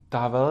Der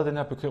har været den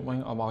her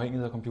bekymring om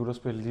afhængighed af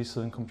computerspil lige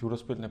siden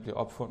computerspillene blev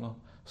opfundet.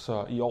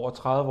 Så i over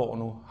 30 år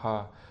nu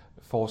har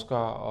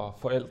forskere og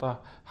forældre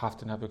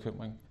haft den her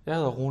bekymring. Jeg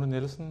hedder Rune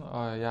Nielsen,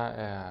 og jeg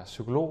er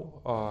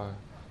psykolog og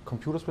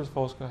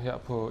computerspilsforsker her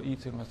på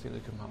IT-universitetet i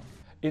København.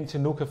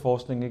 Indtil nu kan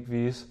forskningen ikke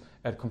vise,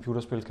 at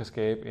computerspil kan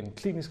skabe en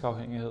klinisk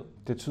afhængighed.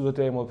 Det tyder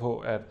derimod på,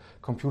 at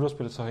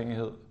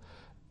computerspilsafhængighed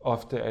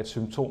ofte er et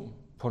symptom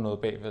på noget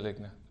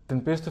bagvedliggende.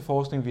 Den bedste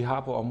forskning, vi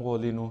har på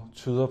området lige nu,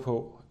 tyder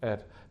på,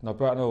 at når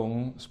børn og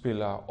unge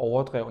spiller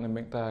overdrevne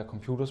mængder af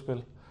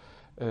computerspil,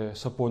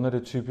 så bunder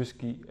det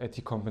typisk i, at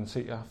de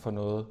kompenserer for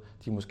noget,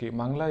 de måske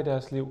mangler i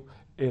deres liv,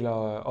 eller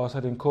også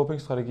er det en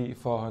copingstrategi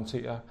for at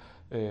håndtere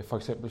for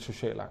eksempel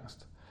social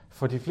angst.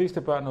 For de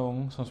fleste børn og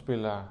unge, som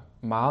spiller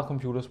meget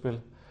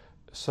computerspil,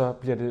 så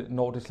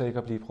når det slet ikke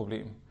at blive et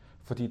problem,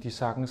 fordi de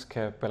sagtens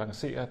kan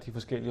balancere de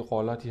forskellige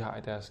roller, de har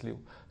i deres liv.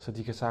 Så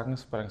de kan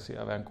sagtens balancere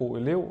at være en god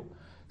elev,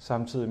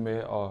 samtidig med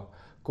at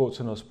gå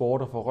til noget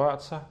sport og få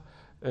rørt sig,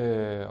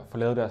 og få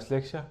lavet deres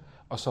lektier,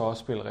 og så også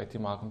spille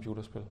rigtig meget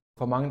computerspil.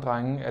 For mange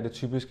drenge er det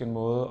typisk en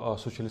måde at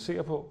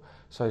socialisere på,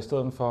 så i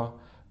stedet for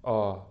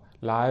at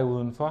lege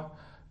udenfor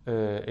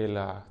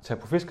eller tage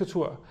på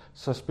fisketur,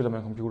 så spiller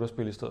man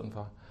computerspil i stedet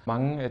for.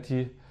 Mange af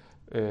de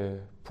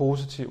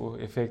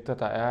positive effekter,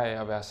 der er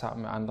af at være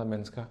sammen med andre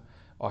mennesker,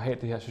 og have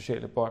det her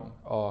sociale bånd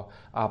og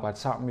arbejde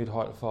sammen i et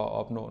hold for at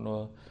opnå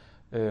noget,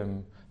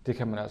 det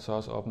kan man altså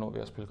også opnå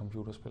ved at spille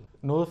computerspil.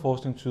 Noget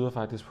forskning tyder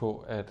faktisk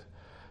på, at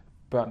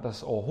børn,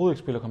 der overhovedet ikke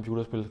spiller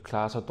computerspil,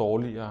 klarer sig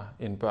dårligere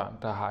end børn,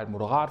 der har et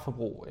moderat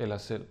forbrug, eller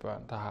selv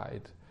børn, der har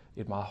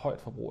et meget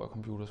højt forbrug af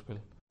computerspil.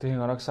 Det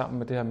hænger nok sammen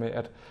med det her med,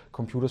 at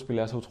computerspil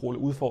er så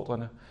utroligt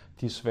udfordrende.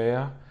 De er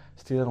svære,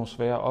 stiller nogle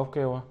svære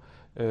opgaver,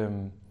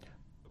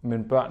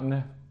 men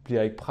børnene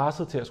bliver ikke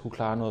presset til at skulle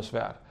klare noget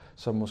svært,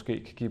 som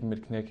måske kan give dem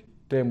et knæk.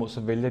 Derimod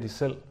så vælger de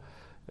selv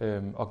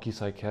at give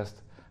sig i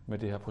kast med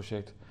det her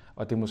projekt.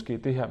 Og det er måske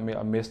det her med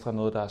at mestre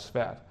noget, der er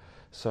svært,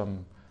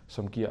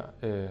 som giver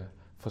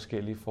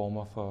forskellige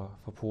former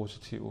for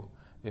positive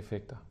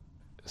effekter.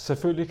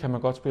 Selvfølgelig kan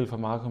man godt spille for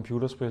meget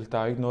computerspil. Der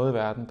er ikke noget i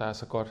verden, der er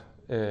så godt,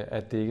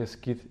 at det ikke er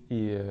skidt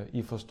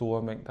i for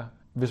store mængder.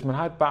 Hvis man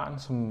har et barn,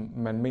 som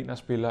man mener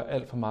spiller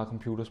alt for meget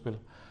computerspil,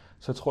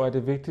 så tror jeg, at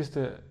det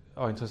vigtigste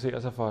at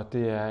interessere sig for,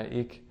 det er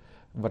ikke,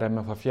 hvordan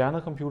man får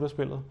fjernet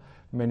computerspillet,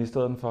 men i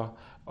stedet for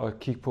at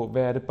kigge på,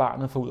 hvad er det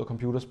barnet får ud af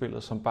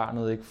computerspillet, som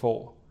barnet ikke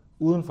får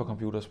uden for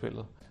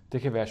computerspillet.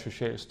 Det kan være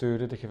social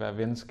støtte, det kan være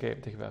venskab,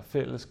 det kan være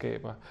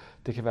fællesskaber,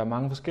 det kan være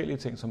mange forskellige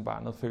ting, som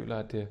barnet føler,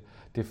 at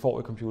det får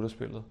i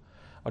computerspillet.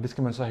 Og det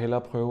skal man så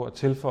hellere prøve at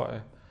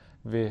tilføje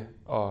ved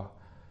at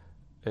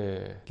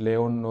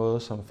lave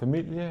noget som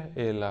familie,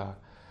 eller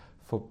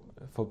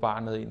få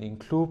barnet ind i en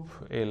klub,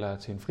 eller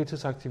til en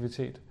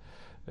fritidsaktivitet,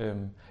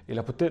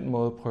 eller på den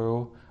måde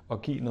prøve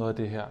at give noget af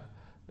det her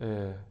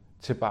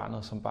til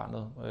barnet, som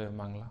barnet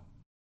mangler.